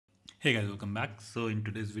Hey guys, welcome back. So in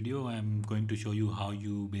today's video, I'm going to show you how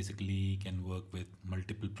you basically can work with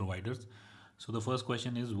multiple providers. So the first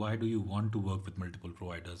question is, why do you want to work with multiple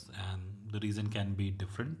providers? And the reason can be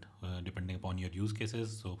different depending upon your use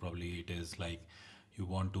cases. So probably it is like you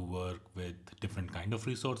want to work with different kind of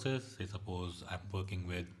resources. Say suppose I'm working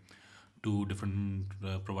with two different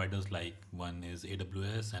providers, like one is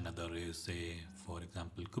AWS and other is, say for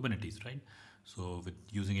example, Kubernetes, right? So with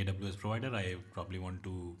using AWS provider, I probably want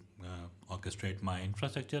to orchestrate my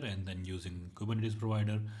infrastructure, and then using Kubernetes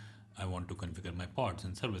provider, I want to configure my pods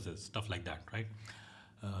and services, stuff like that, right?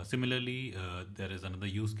 Similarly, there is another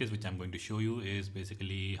use case which I'm going to show you, is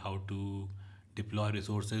basically how to deploy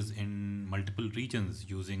resources in multiple regions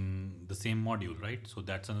using the same module, right? So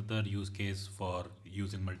that's another use case for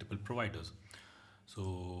using multiple providers.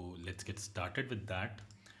 So let's get started with that.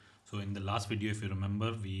 So in the last video, if you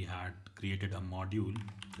remember, we had created a module.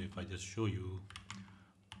 So if I just show you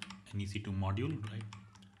an EC2 module, right?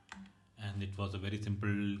 And it was a very simple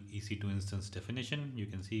EC2 instance definition. You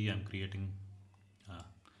can see I'm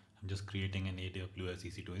just creating an AWS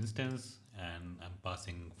EC2 instance, and I'm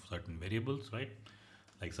passing certain variables, right?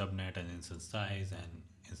 Like subnet and instance size and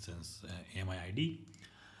instance AMI ID.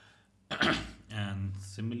 And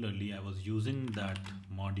similarly, I was using that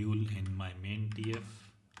module in my main TF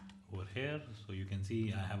over here. So you can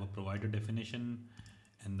see I have a provider definition,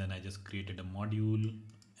 and then I just created a module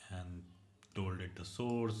and told it the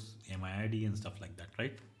source, AMI ID and stuff like that,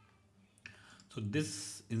 right? So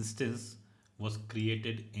this instance was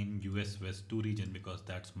created in US West 2 region because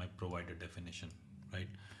that's my provider definition, right?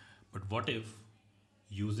 But what if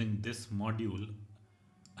using this module,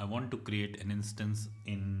 I want to create an instance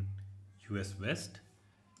in US West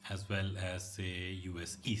as well as, say,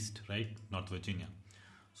 US East, right? North Virginia.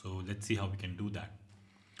 So let's see how we can do that.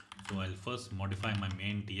 So I'll first modify my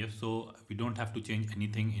main TF. So we don't have to change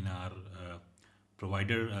anything in our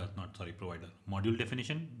provider module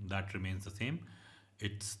definition. That remains the same.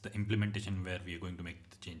 It's the implementation where we are going to make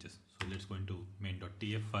the changes. So let's go into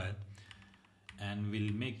main.tf file, and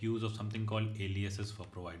we'll make use of something called aliases for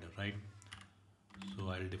provider, right? So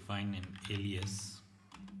I'll define an alias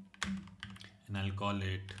and I'll call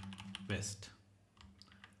it West,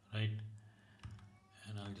 right?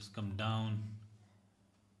 And I'll just come down,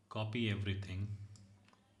 copy everything,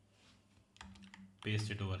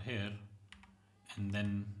 paste it over here, and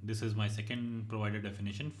then this is my second provider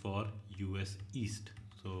definition for US East.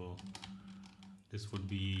 So this would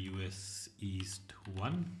be US East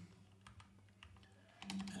 1,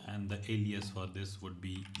 and the alias for this would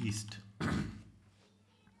be East.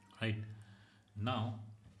 Right now,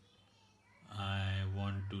 I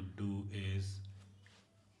want to do is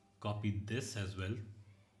copy this as well,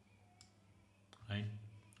 right?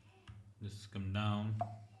 Just come down,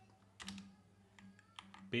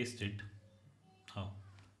 paste it. Oh,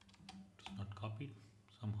 it's not copied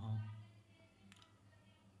somehow.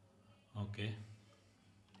 Okay,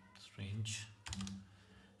 strange.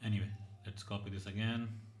 Anyway, let's copy this again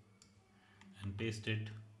and paste it.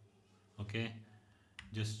 Okay,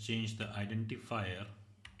 just change the identifier.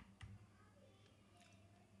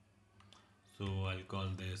 So I'll call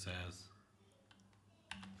this as,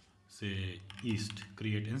 say, East.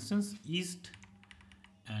 Create instance East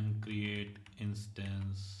and create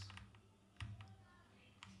instance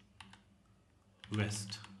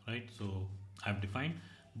West, right? So I've defined,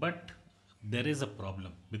 but there is a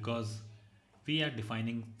problem because we are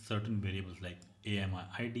defining certain variables like AMI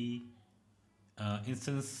ID.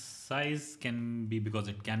 Instance size can be, because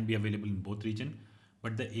it can be available in both region,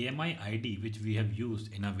 but the AMI ID which we have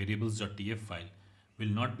used in our variables.tf file will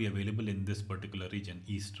not be available in this particular region,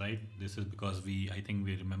 East, right? This is because if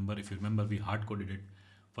you remember, we hard coded it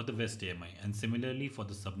for the West AMI, and similarly for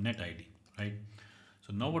the subnet ID, right?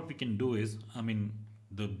 So now what we can do is,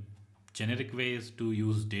 the generic way is to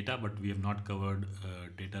use data, but we have not covered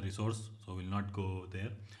data resource, so we'll not go there.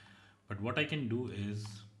 But what I can do is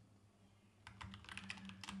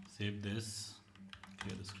save this,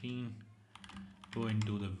 clear the screen, go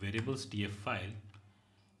into the variables.tf file,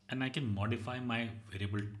 and I can modify my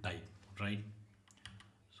variable type, right?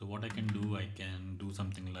 So what I can do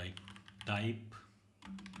something like type.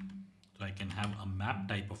 So I can have a map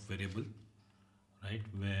type of variable, right?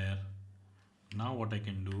 Where now what I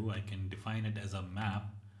can do, I can define it as a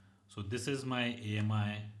map. So this is my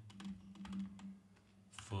AMI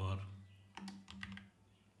for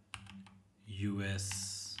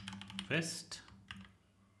US West,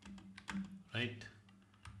 right?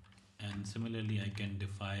 And similarly, I can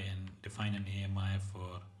define an AMI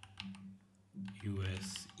for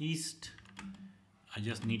US East. I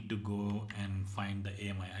just need to go and find the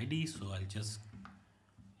AMI ID. So I'll just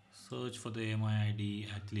search for the AMI ID.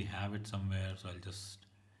 I actually have it somewhere, so I'll just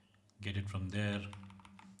get it from there.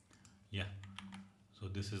 Yeah, so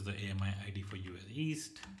this is the AMI ID for US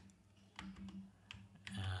East,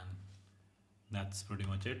 and that's pretty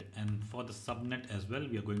much it. And for the subnet as well,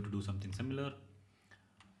 we are going to do something similar.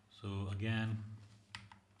 So again,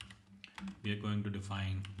 we are going to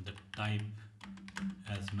define the type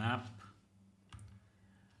as map.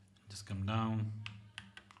 Just come down,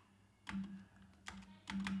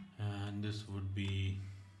 and this would be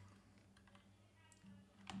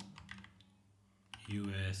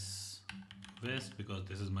US West, because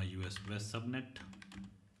this is my US West subnet,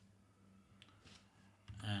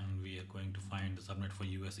 and we are going to find the subnet for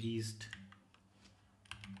US East.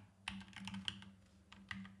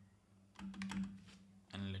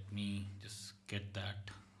 And let me just get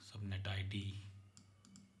that subnet ID.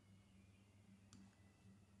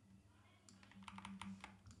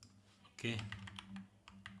 Okay.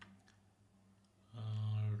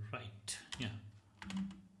 All right. Yeah.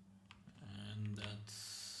 And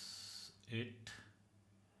that's it.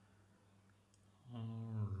 All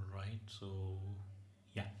right. So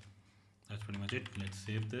yeah, that's pretty much it. Let's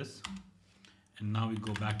save this. And now we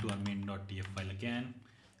go back to our main.tf file again.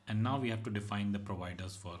 And now we have to define the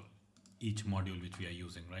providers for each module which we are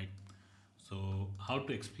using, right? So how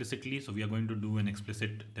to explicitly, so we are going to do an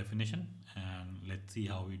explicit definition, and let's see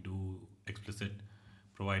how we do explicit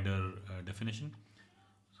provider definition.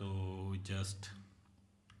 So we just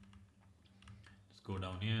go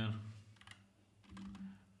down here,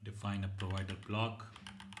 define a provider block.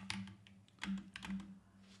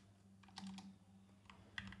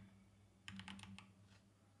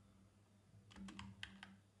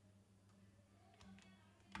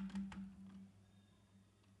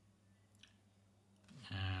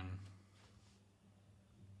 And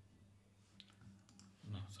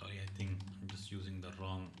no, sorry, I think I'm just using the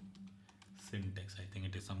wrong syntax. I think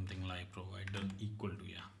it is something like provider equal to,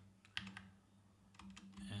 yeah.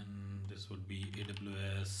 And this would be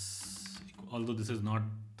AWS, although this is not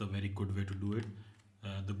the very good way to do it.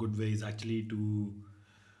 The good way is actually to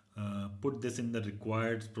put this in the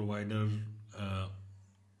required provider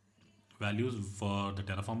values for the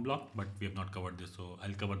Terraform block, but we have not covered this, so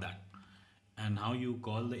I'll cover that. And how you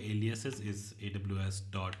call the aliases is AWS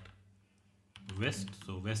dot west.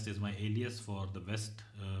 So west is my alias for the west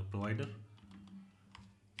provider.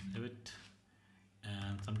 Save it.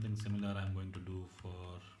 And something similar I'm going to do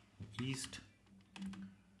for east.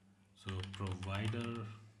 So provider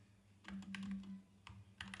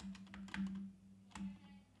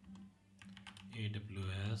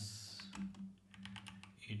AWS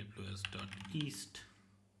dot east.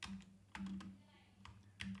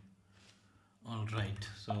 All right,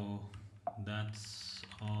 so that's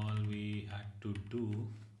all we had to do.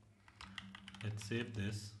 Let's save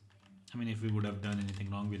this. I mean, if we would have done anything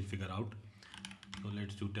wrong, we'll figure out. So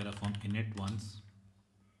let's do Terraform init once,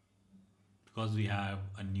 because we have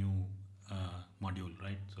a new module,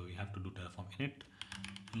 right? So we have to do Terraform init.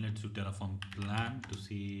 And let's do Terraform plan to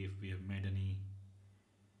see if we have made any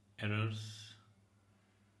errors.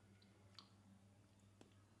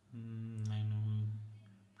 I know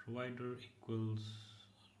provider equals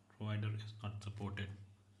provider is not supported.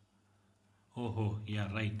 Oh,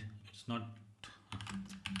 yeah, right. It's not,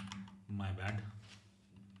 my bad.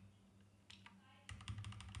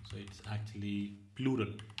 So it's actually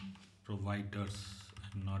plural, providers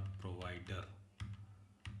and not provider.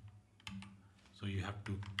 So you have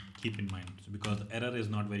to keep in mind, so because the error is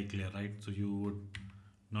not very clear, right? So you will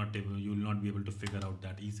not be able to figure out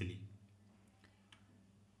that easily.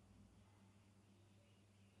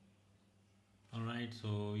 All right,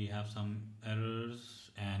 so we have some errors,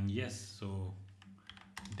 and yes, so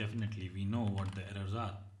definitely we know what the errors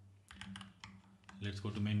are. Let's go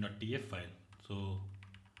to main.tf file. So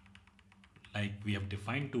like we have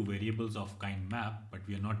defined two variables of kind map, but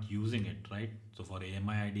we are not using it, right? So for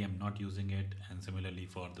AMI ID, I'm not using it, and similarly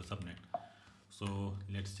for the subnet. So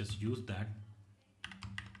let's just use that.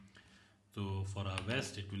 So for our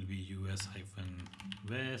west, it will be US-west,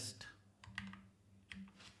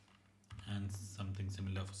 and something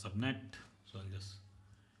similar for subnet. So I'll just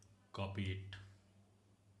copy it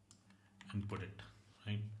and put it,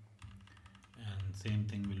 right? And same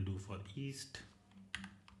thing we'll do for east.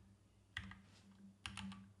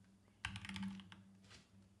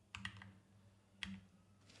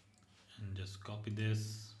 And just copy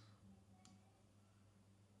this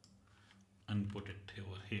and put it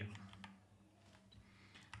over here.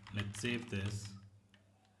 Let's save this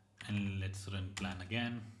and let's run plan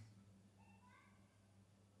again.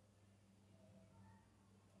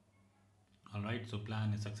 All right, so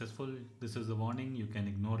plan is successful. This is the warning, you can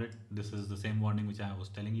ignore it. This is the same warning which I was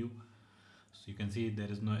telling you. So you can see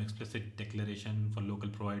there is no explicit declaration for local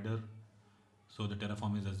provider. So the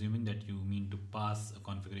Terraform is assuming that you mean to pass a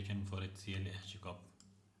configuration for HCL HCOP.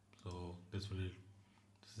 So this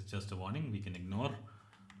is just a warning we can ignore.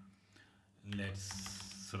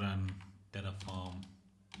 Let's run Terraform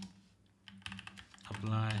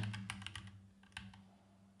apply,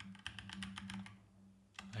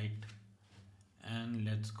 right? And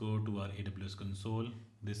let's go to our AWS console.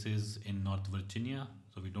 This is in North Virginia,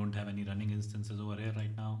 so we don't have any running instances over here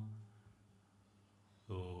right now.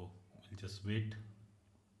 So we'll just wait.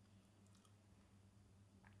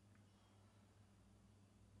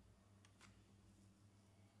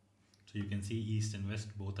 So you can see east and west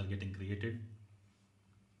both are getting created,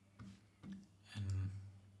 and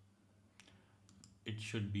it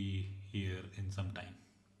should be here in some time.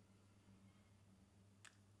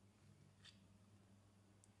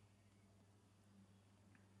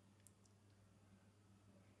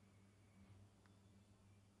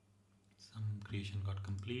 Some creation got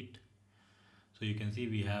complete. So you can see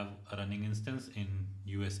we have a running instance in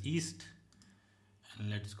US East, and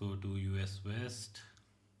let's go to US West.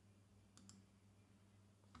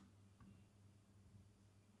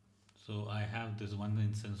 So I have this one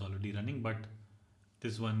instance already running, but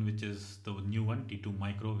this one, which is the new one, T2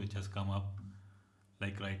 micro, which has come up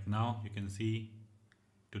like right now, you can see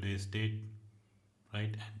today's date, right,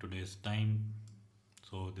 and today's time.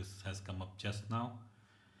 So this has come up just now,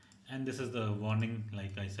 and this is the warning.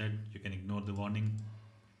 Like I said, you can ignore the warning.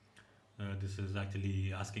 This is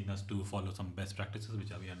actually asking us to follow some best practices which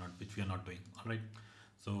we are not doing. All right,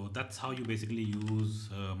 so that's how you basically use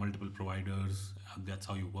multiple providers. That's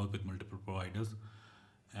how you work with multiple providers.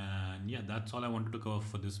 And yeah, that's all I wanted to cover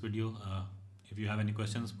for this video. If you have any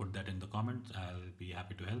questions, put that in the comments. I'll be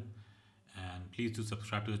happy to help. And please do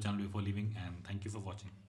subscribe to the channel before leaving, and thank you for watching.